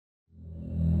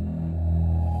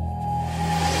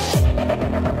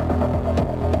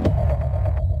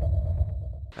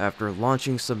After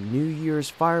launching some New Year's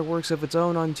fireworks of its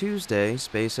own on Tuesday,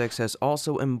 SpaceX has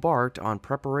also embarked on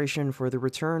preparation for the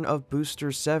return of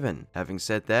Booster 7. Having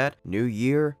said that, new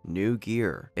year, new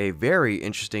gear. A very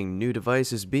interesting new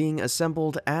device is being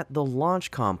assembled at the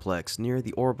launch complex near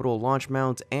the Orbital Launch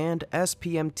Mount and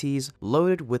SPMTs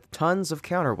loaded with tons of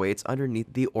counterweights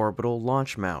underneath the Orbital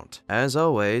Launch Mount. As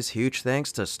always, huge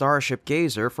thanks to Starship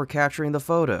Gazer for capturing the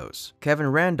photos.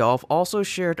 Kevin Randolph also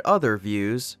shared other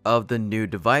views of the new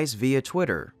device via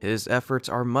Twitter. His efforts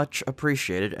are much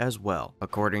appreciated as well.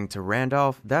 According to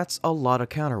Randolph, that's a lot of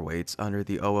counterweights under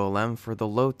the OLM for the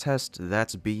load test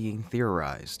that's being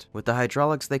theorized. With the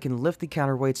hydraulics, they can lift the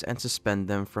counterweights and suspend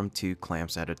them from 2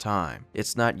 clamps at a time.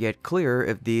 It's not yet clear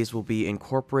if these will be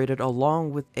incorporated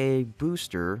along with a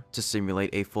booster to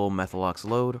simulate a full Methalox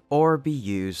load or be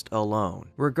used alone.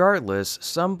 Regardless,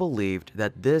 some believed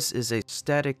that this is a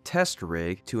static test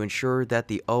rig to ensure that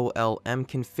the OLM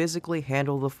can physically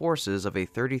handle the forces of a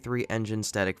 33-engine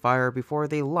static fire before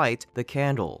they light the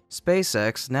candle.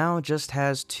 SpaceX now just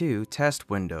has 2 test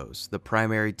windows. The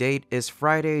primary date is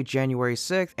Friday, January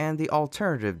 6th, and the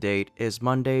alternative date is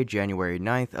Monday, January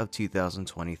 9th of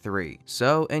 2023.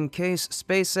 So, in case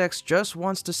SpaceX just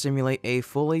wants to simulate a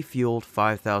fully fueled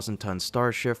 5,000-ton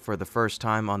Starship for the first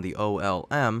time on the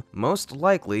OLM, most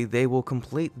likely they will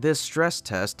complete this stress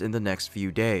test in the next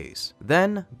few days.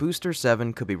 Then, Booster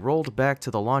 7 could be rolled back to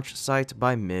the launch site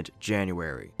by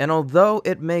mid-January. And although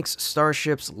it makes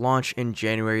Starship's launch in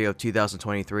January of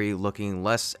 2023 looking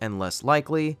less and less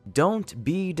likely, don't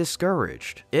be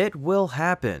discouraged. It will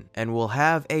happen, and will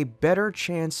have a better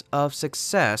chance of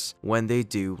success when they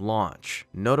do launch.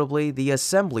 Notably, the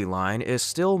assembly line is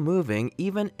still moving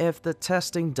even if the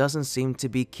testing doesn't seem to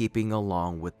be keeping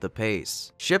along with the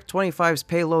pace. Ship 25's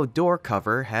payload door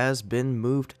cover has been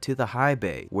moved to the high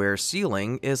bay, where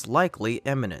sealing is likely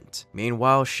imminent.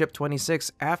 Meanwhile, Ship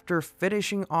 26, after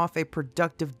finishing off a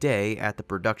productive day at the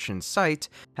production site,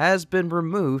 has been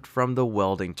removed from the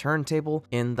welding turntable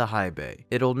in the high bay.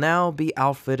 It'll now be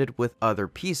outfitted with other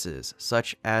pieces,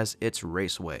 such as its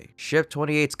raceway. Ship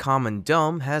 28's common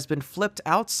dome has been flipped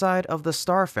outside of the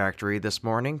Star Factory this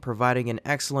morning, providing an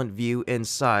excellent view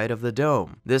inside of the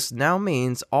dome. This now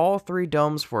means all 3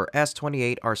 domes for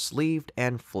S28 are sleeved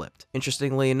and flipped.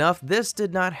 Interestingly enough, this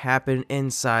did not happen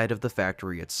inside of the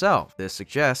factory itself. This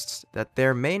suggests that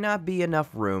there may not be enough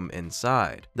room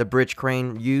inside. The bridge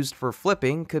crane used for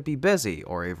flipping could be busy,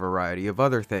 or a variety of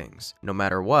other things. No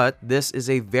matter what, this is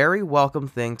a very welcome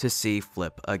thing to see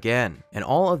flip again. And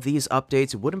all of these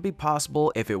updates wouldn't be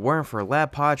possible if it weren't for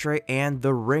Lab Padre and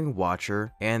the Ring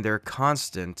Watcher and their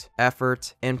constant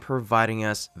effort in providing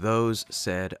us those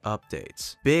said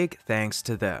updates. Big thanks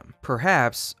to them.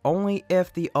 Perhaps only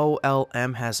if the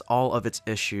OLM has all of its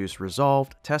issues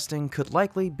resolved, testing could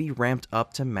likely be ramped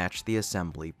up to match the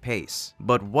assembly pace.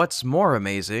 But what's more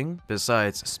amazing,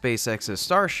 besides SpaceX's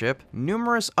Starship,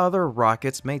 numerous other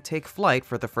rockets may take flight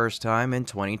for the first time in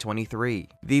 2023.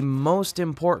 The most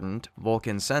important,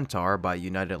 Vulcan Centaur by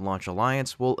United Launch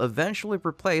Alliance, will eventually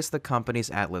replace the company's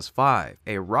Atlas V,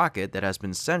 a rocket that has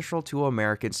been central to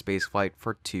American spaceflight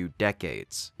for 2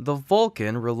 decades. The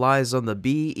Vulcan relies on the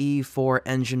BE-4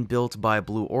 engine built by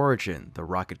Blue Origin, the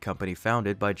rocket company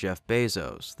founded by Jeff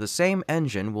Bezos. The same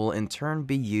engine will in turn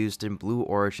be used in Blue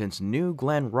Origin's New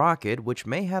Glenn rocket, which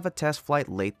may have a test flight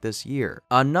late this year.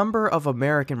 A number of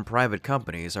American private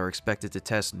companies are expected to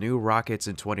test new rockets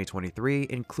in 2023,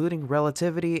 including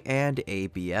Relativity and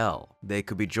ABL. They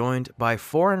could be joined by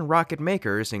foreign rocket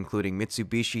makers, including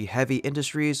Mitsubishi Heavy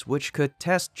Industries, which could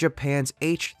test Japan's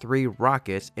H-3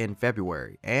 rocket in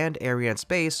February, and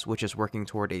Arianespace, which is working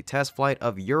toward a test flight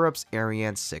of Europe's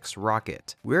Ariane 6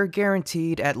 rocket. We're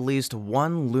guaranteed at least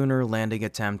 1 lunar landing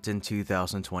attempt in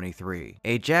 2023.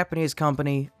 A Japanese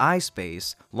company,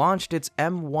 iSpace, launched its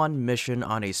M1 mission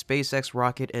on a SpaceX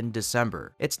rocket in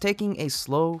December. It's taking a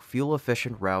slow,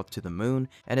 fuel-efficient route to the moon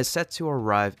and is set to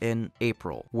arrive in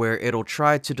April, where it'll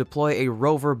try to deploy a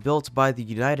rover built by the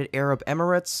United Arab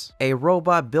Emirates, a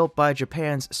robot built by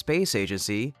Japan's space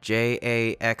agency,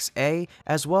 JAXA,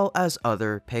 as well as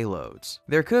other payloads.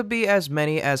 There could be as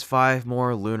many as 5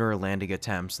 more lunar landing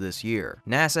attempts this year.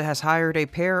 NASA has hired a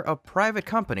pair of private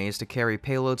companies to carry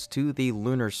payloads to the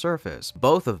lunar surface.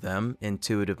 Both of them,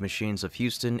 Intuitive Machines of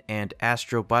Houston and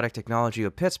Astrobotic Technology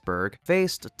of Pittsburgh,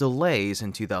 faced delays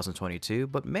in 2022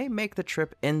 but may make the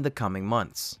trip in the coming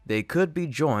months. They could be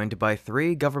joined by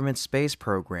 3 government space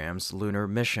programs' lunar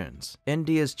missions.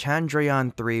 India's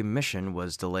Chandrayaan-3 mission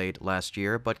was delayed last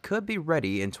year but could be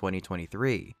ready in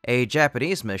 2023. A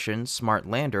Japanese mission, Smart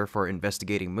Lander for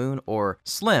Investigating Moon, or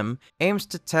SLIM, aims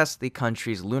to test the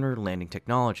country's lunar landing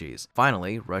technologies.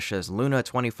 Finally, Russia's Luna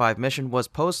 25 2025 mission was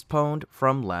postponed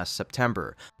from last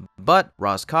September, but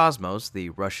Roscosmos, the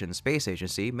Russian space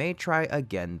agency, may try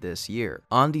again this year.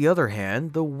 On the other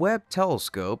hand, the Webb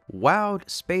telescope wowed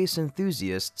space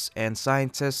enthusiasts and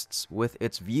scientists with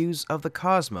its views of the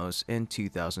cosmos in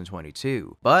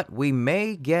 2022, but we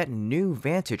may get new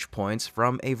vantage points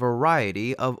from a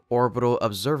variety of orbital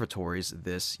observatories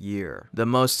this year. The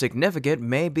most significant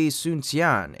may be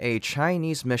Suntian, a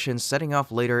Chinese mission setting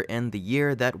off later in the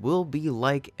year that will be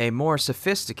like a more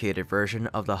sophisticated version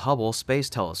of the Hubble Space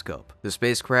Telescope. The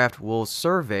spacecraft will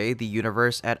survey the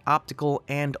universe at optical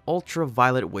and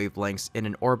ultraviolet wavelengths in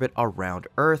an orbit around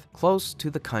Earth close to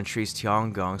the country's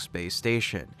Tiangong space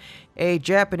station. A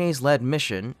Japanese-led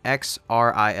mission,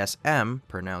 XRISM,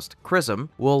 pronounced CRISM,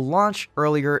 will launch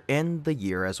earlier in the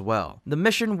year as well. The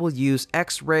mission will use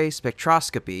X-ray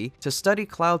spectroscopy to study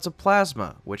clouds of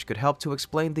plasma, which could help to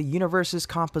explain the universe's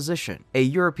composition. A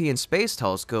European space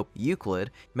telescope,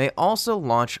 Euclid, may also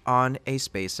launch on a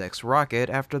SpaceX rocket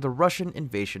after the Russian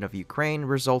invasion of Ukraine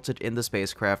resulted in the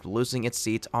spacecraft losing its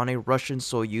seat on a Russian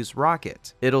Soyuz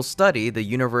rocket. It'll study the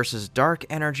universe's dark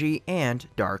energy and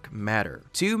dark matter.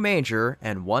 Two major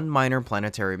and one minor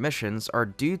planetary missions are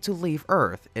due to leave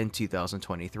Earth in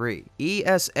 2023.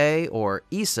 ESA, or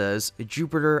ESA's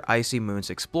Jupiter Icy Moons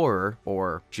Explorer,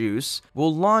 or JUICE,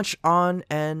 will launch on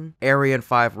an Ariane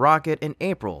 5 rocket in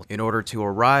April in order to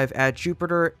arrive at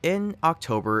Jupiter in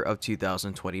October of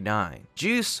 2029.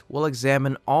 JUICE will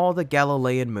examine all the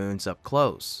Galilean moons up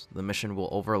close. The mission will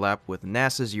overlap with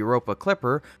NASA's Europa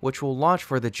Clipper, which will launch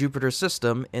for the Jupiter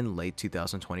system in late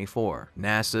 2024.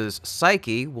 NASA's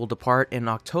Psyche will depart in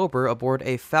October aboard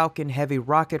a Falcon Heavy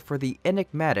rocket for the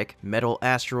enigmatic metal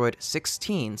asteroid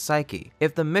 16 Psyche.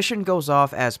 If the mission goes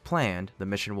off as planned, the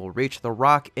mission will reach the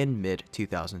rock in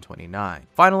mid-2029.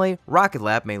 Finally, Rocket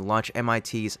Lab may launch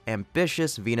MIT's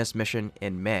ambitious Venus mission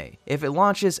in May. If it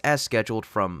launches as scheduled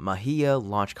from Mahia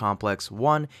Launch Complex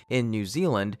 1 in New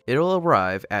Zealand, it'll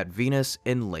arrive at Venus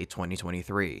in late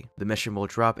 2023. The mission will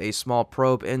drop a small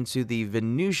probe into the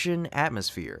Venusian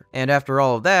atmosphere. And after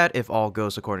all of that, if all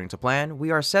goes according to plan,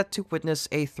 we are set to witness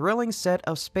a thrilling set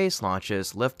of space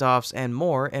launches, liftoffs, and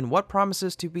more in what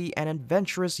promises to be an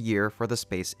adventurous year for the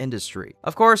space industry.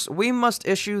 Of course, we must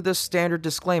issue the standard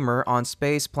disclaimer on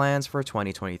space plans for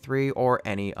 2023 or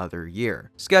any other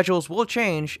year. Schedules will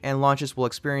change, and launches will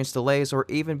experience delays or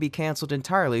even be cancelled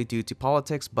entirely due to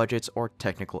politics, budgets, or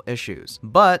technical issues.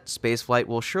 But spaceflight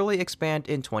will surely expand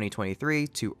in 2023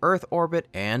 to Earth orbit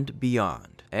and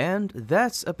beyond. And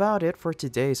that's about it for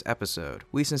today's episode.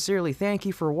 We sincerely thank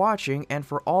you for watching and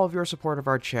for all of your support of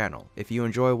our channel. If you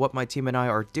enjoy what my team and I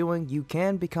are doing, you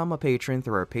can become a patron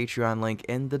through our Patreon link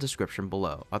in the description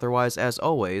below. Otherwise, as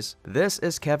always, this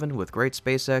is Kevin with Great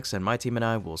SpaceX, and my team and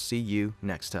I will see you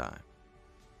next time.